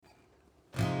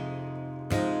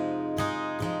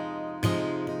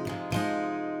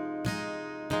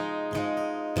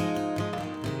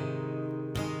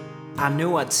I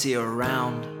knew I'd see her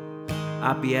around.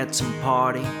 I'd be at some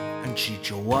party and she'd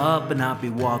show up, and I'd be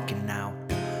walking out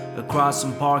across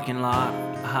some parking lot,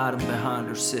 hiding behind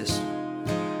her sister.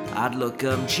 I'd look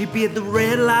up and she'd be at the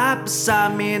red light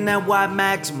beside me in that white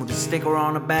Maxim with a sticker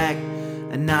on her back,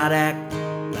 and I'd act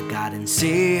like I didn't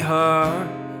see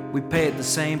her. We paid the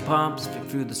same pumps,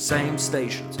 through the same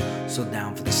stations, so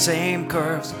down for the same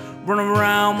curves, running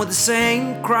around with the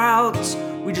same crowds.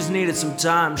 We just needed some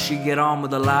time. She'd get on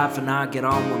with her life and I'd get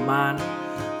on with mine.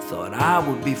 Thought I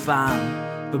would be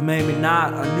fine, but maybe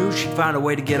not. I knew she'd find a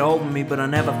way to get over me, but I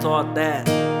never thought that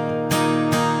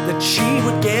she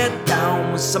would get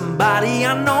down with somebody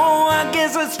I know. I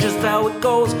guess that's just how it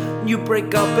goes when you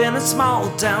break up in a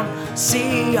small town.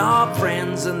 See our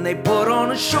friends and they put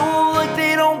on a show like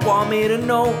they don't want me to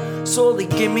know, so they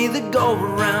give me the go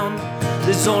around.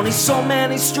 There's only so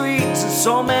many streets and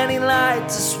so many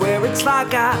lights. I swear it's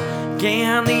like I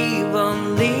can't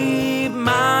even leave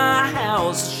my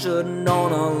house. I should've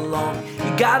known all along.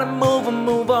 You gotta move and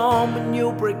move on when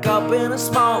you break up in a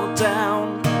small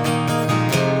town.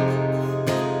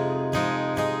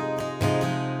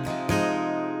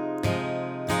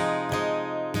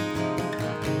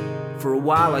 For a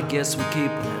while I guess we're keeping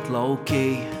it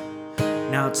low-key.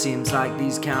 Now it seems like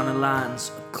these county lines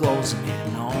are closing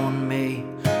in on me.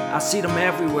 I see them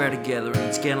everywhere together and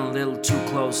it's getting a little too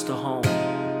close to home.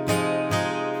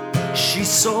 She's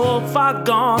so far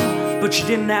gone, but she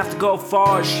didn't have to go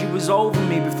far. She was over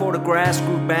me before the grass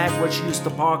grew back where she used to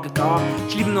park a car.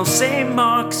 She's leaving those same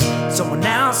marks in someone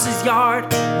else's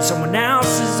yard, in someone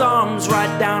else's arms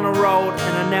right down the road.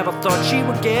 And I never thought she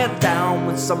would get down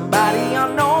with somebody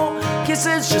I know. Guess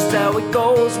it's just how it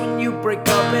goes when you break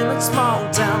up in a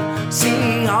small town.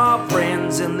 See our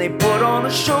friends and they put on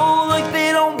a show like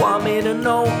they don't want me to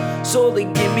know, so they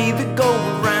give me the go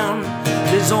around.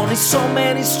 There's only so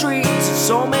many streets and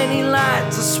so many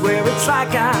lights. I swear it's like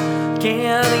I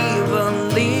can't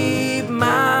even leave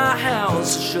my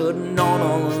house. I should've known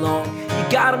all along.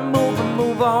 You gotta move and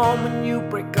move on when you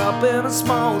break up in a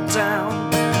small town.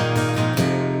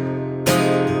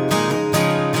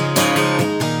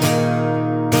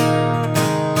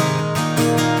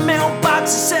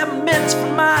 Mailbox is 7 minutes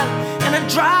from mine, and I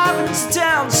drive into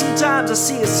town. Sometimes I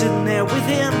see her sitting there with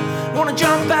him. Wanna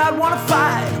jump out, wanna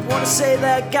fight, wanna say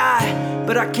that guy,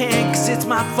 but I can't cause it's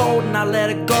my fault and I let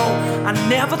it go. I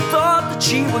never thought that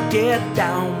she would get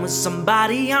down with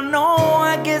somebody I know.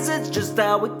 I guess it's just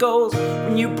how it goes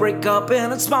when you break up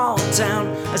in a small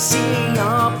town. I see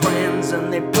our friends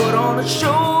and they put on a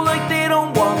show like they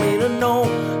don't want me to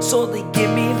know, so they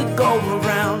give me the go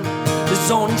around.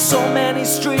 There's only so many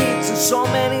streets and so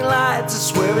many lights.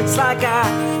 I swear it's like I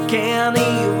can't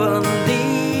even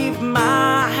leave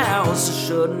my house. I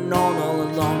should've known all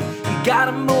along. You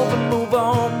gotta move and move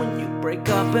on when you break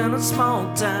up in a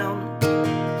small town.